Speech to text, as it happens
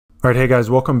All right, hey guys,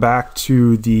 welcome back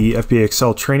to the FBA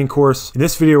Excel training course. In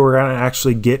this video, we're going to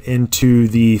actually get into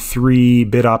the 3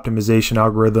 bid optimization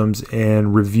algorithms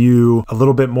and review a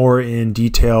little bit more in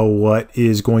detail what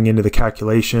is going into the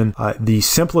calculation. The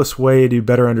simplest way to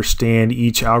better understand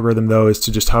each algorithm though is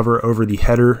to just hover over the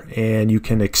header and you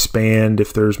can expand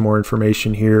if there's more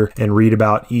information here and read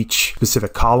about each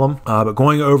specific column. But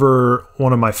going over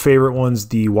one of my favorite ones,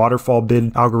 the waterfall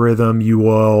bid algorithm, you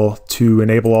will, to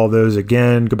enable all those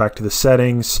again, go back to the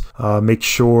settings, make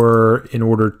sure in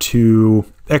order to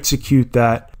execute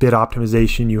that bid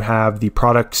optimization, you have the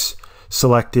products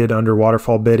selected under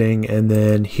waterfall bidding, and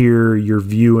then here you're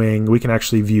viewing, we can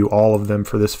actually view all of them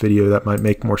for this video. That might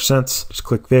make more sense. Just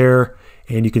click there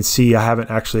and you can see I haven't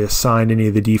actually assigned any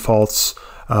of the defaults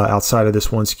outside of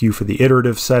this one SKU for the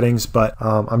iterative settings, but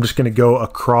I'm just going to go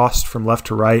across from left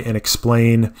to right and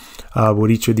explain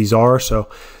what each of these are. So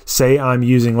say I'm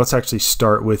using, let's actually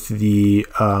start with the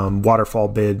waterfall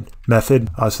bid method.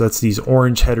 So that's these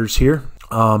orange headers here.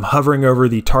 Hovering over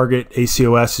the target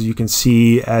ACoS, as you can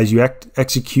see, as you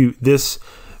execute this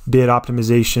bid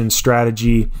optimization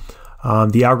strategy,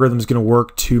 the algorithm is going to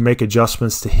work to make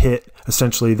adjustments to hit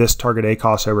essentially this target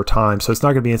ACoS over time. So it's not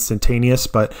going to be instantaneous,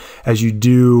 but as you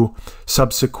do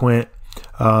subsequent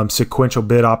sequential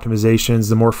bid optimizations,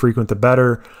 the more frequent the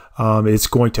better. It's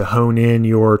going to hone in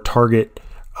your target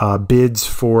bids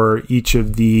for each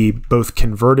of the both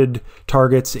converted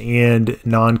targets and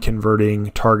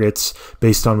non-converting targets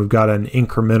based on, we've got an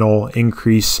incremental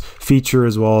increase feature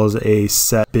as well as a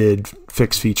set bid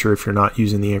fix feature if you're not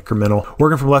using the incremental.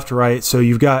 Working from left to right, so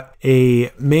you've got a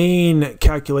main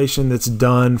calculation that's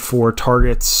done for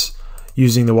targets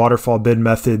using the waterfall bid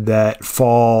method that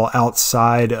fall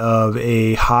outside of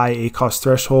a high ACoS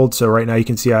threshold. So right now you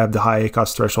can see I have the high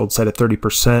ACoS threshold set at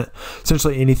 30%.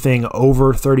 Essentially anything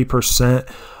over 30%,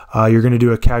 you're going to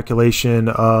do a calculation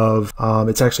of,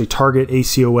 it's actually target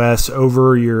ACoS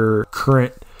over your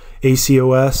current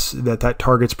ACoS that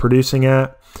target's producing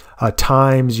at,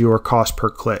 times your cost per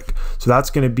click. So that's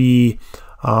going to be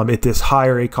at this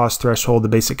higher ACoS threshold, the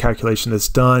basic calculation that's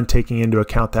done, taking into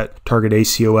account that target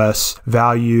ACoS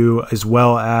value, as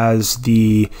well as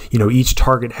the, each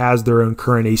target has their own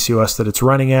current ACoS that it's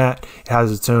running at. It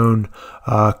has its own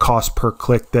cost per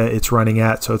click that it's running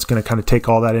at. So it's going to kind of take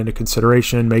all that into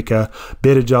consideration, make a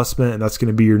bid adjustment, and that's going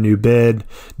to be your new bid.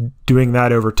 Doing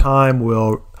that over time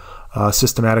will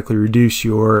systematically reduce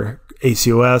your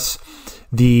ACoS.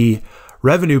 The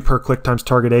revenue per click times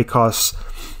target ACoS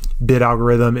bid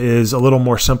algorithm is a little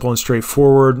more simple and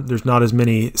straightforward. There's not as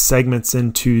many segments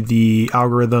into the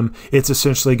algorithm. It's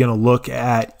essentially going to look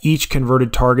at each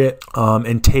converted target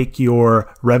and take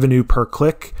your revenue per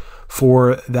click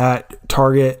for that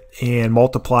target and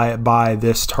multiply it by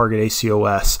this target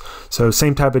ACoS. So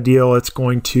same type of deal. It's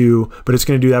going to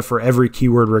do that for every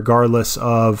keyword regardless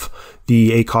of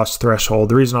the ACoS threshold.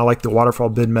 The reason I like the waterfall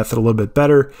bid method a little bit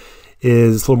better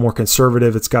is a little more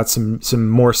conservative. It's got some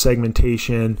more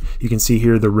segmentation. You can see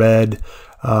here the red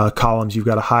columns. You've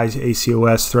got a high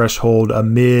ACoS threshold, a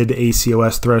mid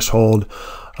ACoS threshold,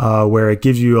 where it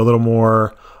gives you a little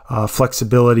more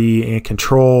flexibility and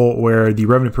control, where the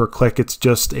revenue per click, it's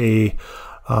just a,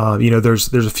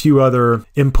 there's a few other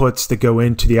inputs that go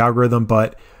into the algorithm,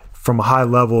 but from a high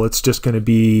level, it's just going to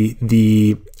be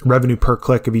the revenue per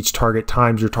click of each target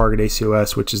times your target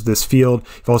ACoS, which is this field.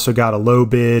 You've also got a low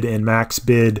bid and max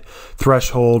bid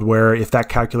threshold, where if that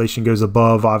calculation goes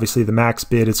above, obviously the max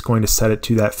bid, it's going to set it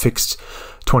to that fixed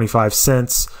 25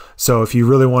 cents. So if you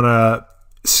really want to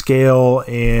scale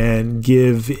and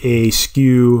give a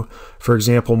SKU, for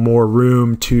example, more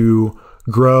room to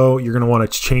grow, you're going to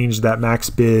want to change that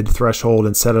max bid threshold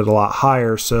and set it a lot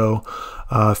higher. So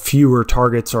fewer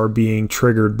targets are being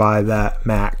triggered by that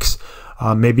max.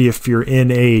 Maybe if you're in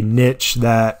a niche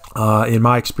that, in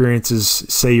my experiences,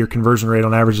 say your conversion rate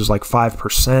on average is like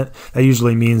 5%, that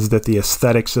usually means that the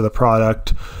aesthetics of the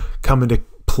product come into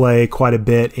play quite a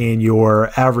bit and your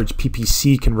average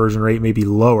PPC conversion rate may be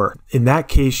lower. In that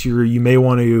case, you may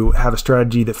want to have a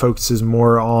strategy that focuses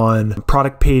more on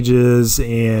product pages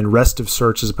and rest of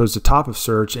search as opposed to top of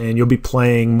search, and you'll be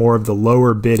playing more of the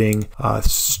lower bidding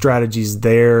strategies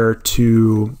there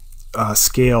to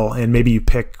scale, and maybe you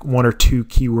pick 1 or 2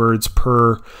 keywords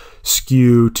per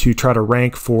SKU to try to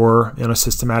rank for on a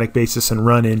systematic basis and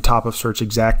run in top of search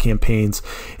exact campaigns.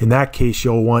 In that case,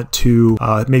 you'll want to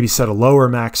maybe set a lower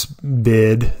max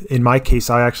bid. In my case,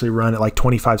 I actually run at like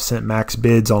 25-cent max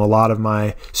bids on a lot of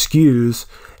my SKUs.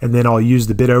 And then I'll use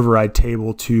the bid override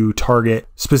table to target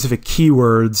specific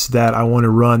keywords that I want to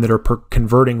run that are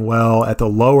converting well at the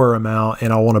lower amount,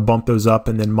 and I want to bump those up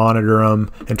and then monitor them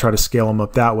and try to scale them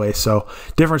up that way. So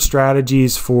different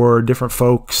strategies for different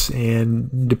folks,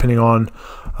 and depending on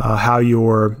how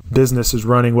your business is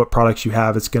running, what products you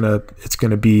have, it's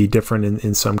gonna be different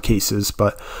in some cases.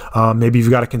 But maybe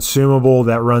you've got a consumable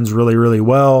that runs really, really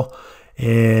well,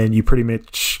 and you pretty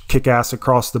much kick ass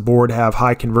across the board, have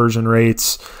high conversion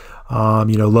rates, low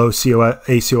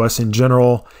ACoS in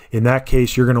general. In that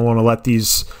case, you're going to want to let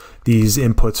these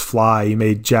inputs fly. You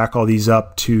may jack all these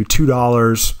up to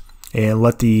 $2 and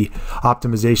let the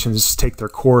optimizations take their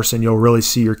course, and you'll really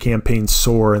see your campaign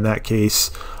soar in that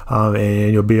case,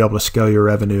 and you'll be able to scale your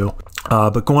revenue.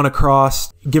 But going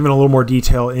across, giving a little more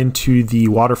detail into the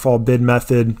waterfall bid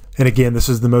method. And again, this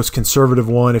is the most conservative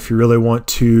one if you really want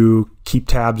to keep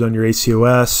tabs on your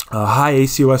ACoS. High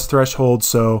ACoS threshold,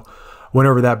 so went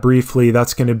over that briefly.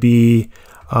 That's going to be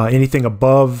anything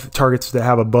above, targets that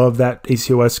have above that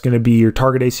ACoS is going to be your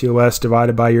target ACoS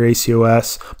divided by your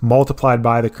ACoS multiplied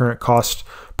by the current cost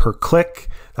per click.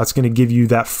 That's going to give you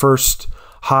that first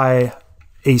high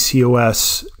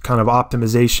ACoS kind of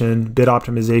optimization, bid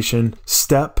optimization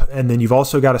step. And then you've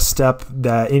also got a step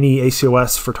that any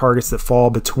ACoS for targets that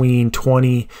fall between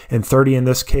 20 and 30 in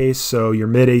this case. So your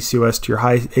mid ACoS to your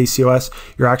high ACoS,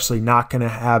 you're actually not going to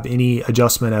have any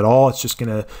adjustment at all. It's just going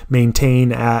to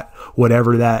maintain at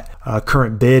whatever that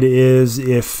current bid is.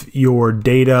 If your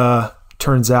data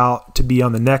turns out to be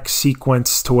on the next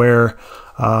sequence to where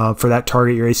for that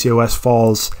target your ACoS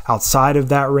falls outside of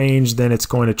that range, then it's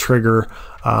going to trigger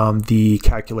the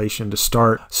calculation to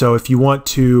start. So if you want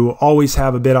to always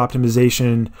have a bid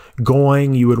optimization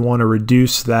going, you would want to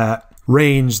reduce that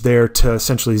range there to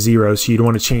essentially 0. So you'd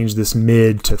want to change this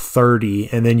mid to 30,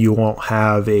 and then you won't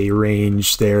have a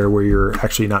range there where you're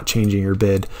actually not changing your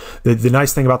bid. The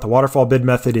nice thing about the waterfall bid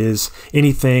method is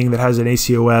anything that has an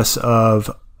ACoS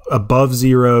of above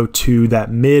 0 to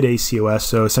that mid ACoS,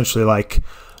 so essentially like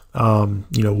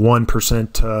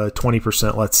 1% to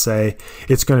 20%, let's say,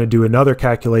 it's going to do another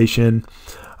calculation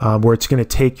where it's going to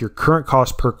take your current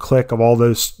cost per click of all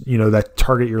those, that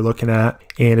target you're looking at,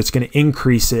 and it's going to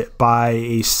increase it by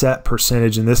a set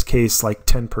percentage, in this case like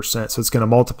 10%. So it's going to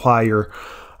multiply your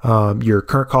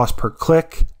current cost per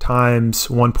click times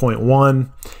 1.1,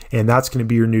 and that's going to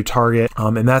be your new target.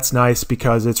 And that's nice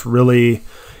because it's really,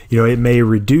 it may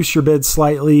reduce your bid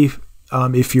slightly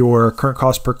if your current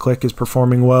cost per click is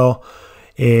performing well,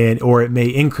 or it may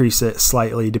increase it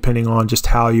slightly depending on just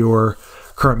how your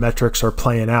current metrics are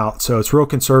playing out. So it's real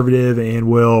conservative and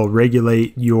will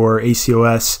regulate your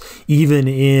ACoS even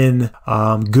in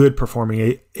good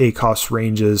performing ACoS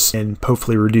ranges, and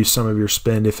hopefully reduce some of your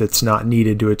spend if it's not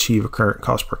needed to achieve a current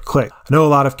cost per click. I know a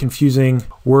lot of confusing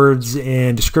words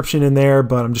and description in there,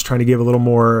 but I'm just trying to give a little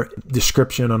more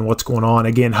description on what's going on.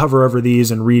 Again, hover over these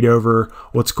and read over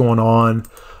what's going on,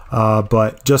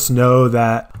 but just know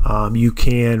that you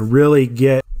can really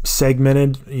get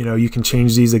segmented. You can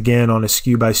change these again on a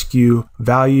SKU by SKU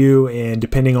value, and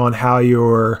depending on how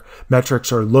your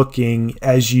metrics are looking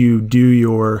as you do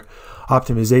your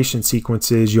optimization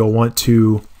sequences, you'll want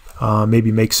to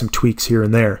maybe make some tweaks here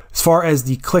and there. As far as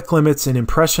the click limits and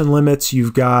impression limits,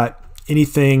 you've got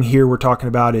anything here we're talking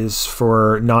about is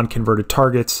for non-converted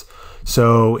targets.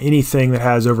 So anything that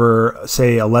has over,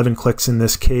 say, 11 clicks in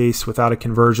this case without a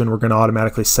conversion, we're going to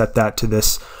automatically set that to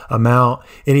this amount.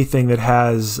 Anything that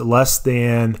has less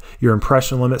than your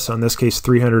impression limit, so in this case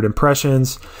 300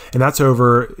 impressions, and that's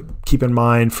over, keep in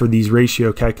mind for these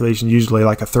ratio calculations, usually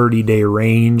like a 30-day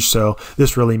range. So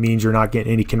this really means you're not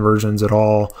getting any conversions at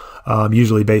all,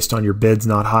 usually based on your bids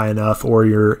not high enough or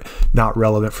you're not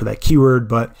relevant for that keyword.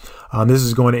 But this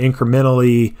is going to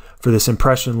incrementally, for this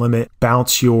impression limit,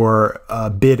 bounce your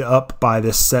bid up by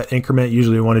this set increment.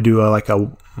 Usually you want to do like a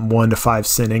 1 to 5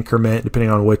 cent increment depending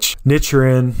on which niche you're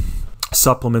in.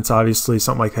 Supplements, obviously,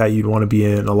 something like that, you'd want to be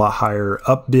in a lot higher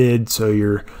up bid, so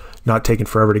you're not taking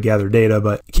forever to gather data.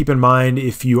 But keep in mind,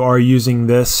 if you are using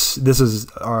this is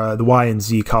the Y and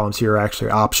Z columns here are actually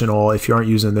optional. If you aren't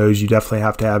using those, you definitely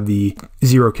have to have the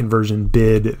 0 conversion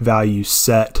bid value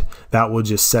set. That will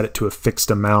just set it to a fixed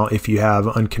amount if you have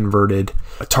unconverted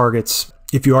targets.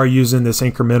 If you are using this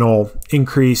incremental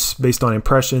increase based on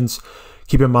impressions,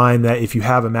 keep in mind that if you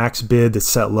have a max bid that's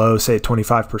set low, say at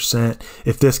 25%,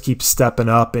 if this keeps stepping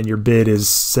up and your bid is,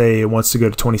 say, it wants to go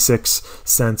to 26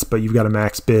 cents, but you've got a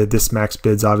max bid, this max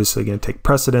bid's obviously going to take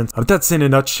precedence. But that's in a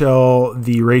nutshell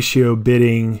the ratio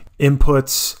bidding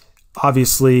inputs.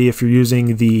 Obviously, if you're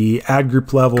using the ad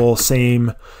group level,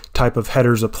 same type of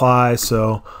headers apply,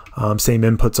 so same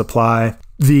inputs apply.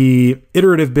 The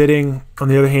iterative bidding, on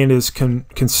the other hand, is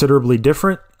considerably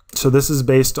different. So this is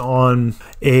based on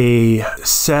a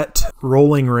set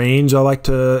rolling range, I like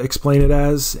to explain it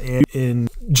as. And in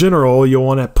general, you'll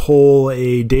want to pull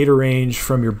a data range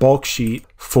from your bulk sheet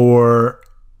for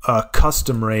a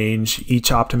custom range, each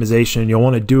optimization. You'll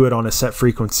want to do it on a set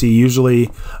frequency.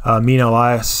 Usually me and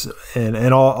Elias, and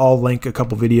I'll link a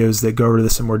couple videos that go over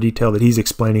this in more detail that he's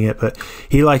explaining it, but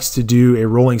he likes to do a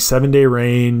rolling 7-day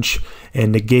range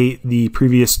and negate the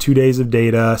previous 2 days of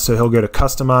data. So he'll go to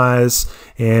customize,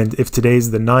 and if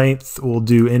today's the 9th, we'll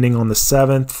do ending on the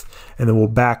 7th, and then we'll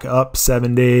back up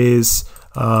 7 days.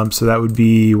 So that would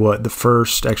be what, the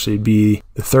first, actually it'd be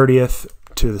the 30th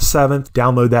to the 7th,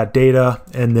 download that data,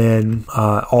 and then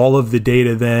all of the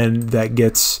data then that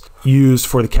gets used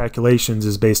for the calculations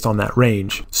is based on that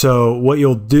range. So what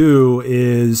you'll do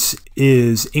is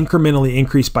incrementally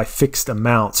increase by fixed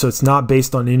amount. So it's not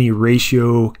based on any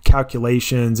ratio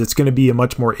calculations. It's going to be a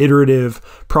much more iterative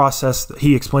process.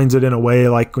 He explains it in a way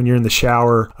like when you're in the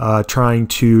shower trying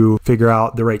to figure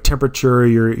out the right temperature,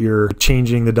 you're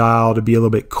changing the dial to be a little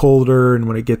bit colder, and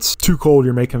when it gets too cold,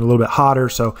 you're making it a little bit hotter.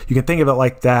 So you can think of it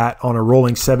like that on a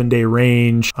rolling 7-day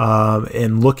range,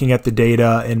 and looking at the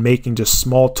data and making just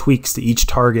small tweaks to each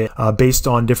target based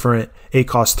on different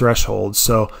ACoS thresholds.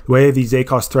 So the way these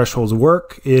ACoS thresholds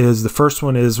work is the first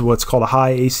one is what's called a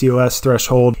high ACoS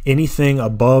threshold. Anything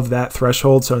above that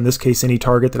threshold, so in this case any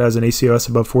target that has an ACoS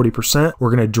above 40%, we're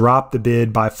going to drop the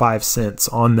bid by 5 cents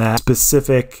on that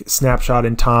specific snapshot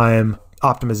in time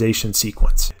optimization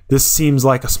sequence. This seems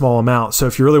like a small amount. So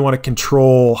if you really want to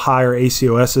control higher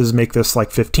ACoSs, make this like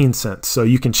 15 cents. So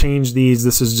you can change these.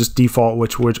 This is just default,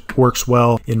 which works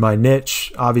well in my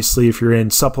niche. Obviously, if you're in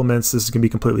supplements, this is going to be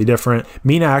completely different.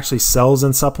 Mina actually sells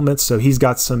in supplements, so he's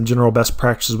got some general best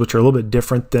practices, which are a little bit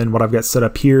different than what I've got set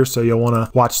up here. So you'll want to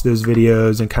watch those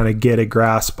videos and kind of get a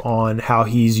grasp on how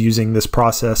he's using this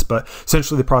process. But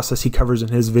essentially the process he covers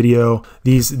in his video,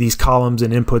 these columns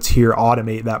and inputs here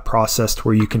automate that process to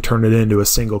where you can turn it into a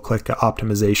single click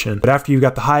optimization. But after you've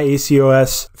got the high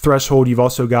ACoS threshold, you've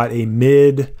also got a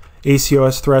mid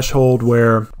ACoS threshold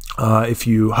where if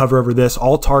you hover over this,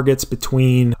 all targets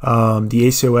between the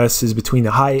ACoS is between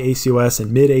the high ACoS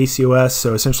and mid ACoS.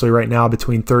 So essentially right now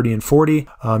between 30 and 40,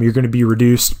 you're going to be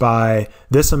reduced by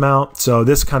this amount. So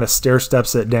this kind of stair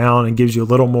steps it down and gives you a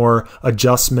little more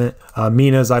adjustment.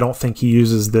 Mina's, I don't think he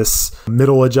uses this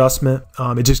middle adjustment.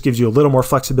 It just gives you a little more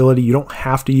flexibility. You don't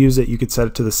have to use it. You could set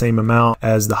it to the same amount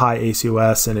as the high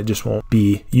ACoS and it just won't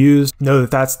be used. Know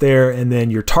that that's there. And then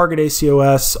your target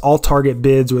ACoS, all target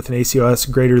bids with an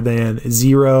ACoS greater than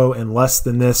 0 and less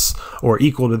than this, or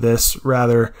equal to this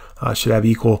rather, should have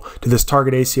equal to this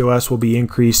target ACoS, will be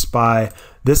increased by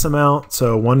this amount,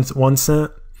 so 1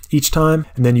 cent each time.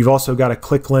 And then you've also got a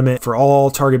click limit for all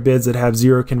target bids that have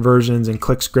 0 conversions and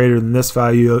clicks greater than this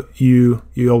value.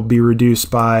 You'll be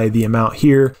reduced by the amount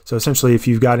here. So essentially, if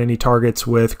you've got any targets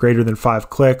with greater than 5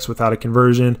 clicks without a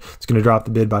conversion, it's going to drop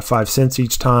the bid by 5 cents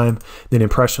each time. Then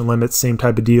impression limits, same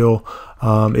type of deal.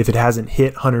 If it hasn't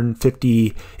hit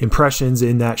 150 impressions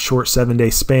in that short 7-day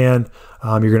span,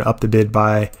 you're going to up the bid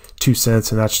by 2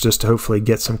 cents, and that's just to hopefully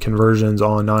get some conversions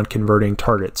on non-converting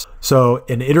targets. So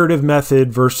an iterative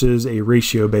method versus a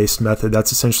ratio-based method,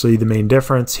 that's essentially the main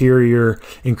difference. Here you're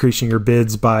increasing your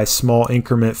bids by small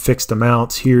increment fixed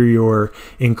amounts. Here you're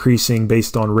increasing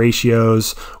based on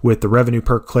ratios, with the revenue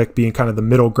per click being kind of the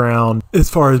middle ground as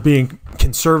far as being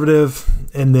conservative,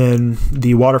 and then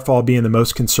the waterfall being the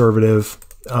most conservative.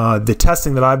 The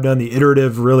testing that I've done, the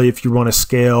iterative, really, if you want to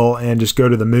scale and just go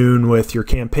to the moon with your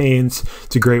campaigns,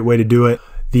 it's a great way to do it.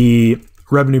 The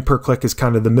revenue per click is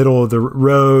kind of the middle of the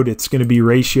road. It's going to be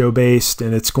ratio based,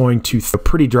 and it's going to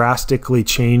pretty drastically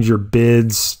change your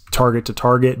bids target to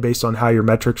target based on how your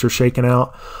metrics are shaken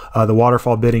out. The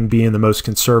waterfall bidding being the most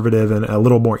conservative and a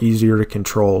little more easier to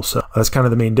control. So that's kind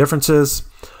of the main differences.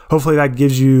 Hopefully that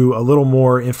gives you a little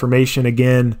more information.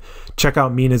 Again, check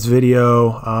out Mina's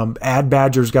video. Ad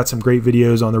Badger's got some great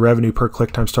videos on the revenue per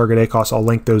click times target ACoS. I'll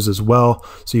link those as well,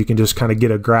 so you can just kind of get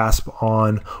a grasp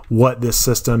on what this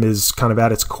system is kind of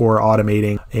at its core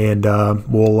automating. And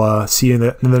we'll see you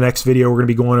in the next video. We're going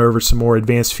to be going over some more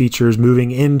advanced features,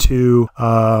 moving into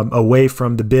away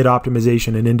from the bid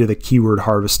optimization and into the keyword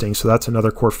harvesting. So that's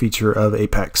another core feature of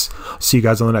Apex. See you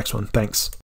guys on the next one. Thanks.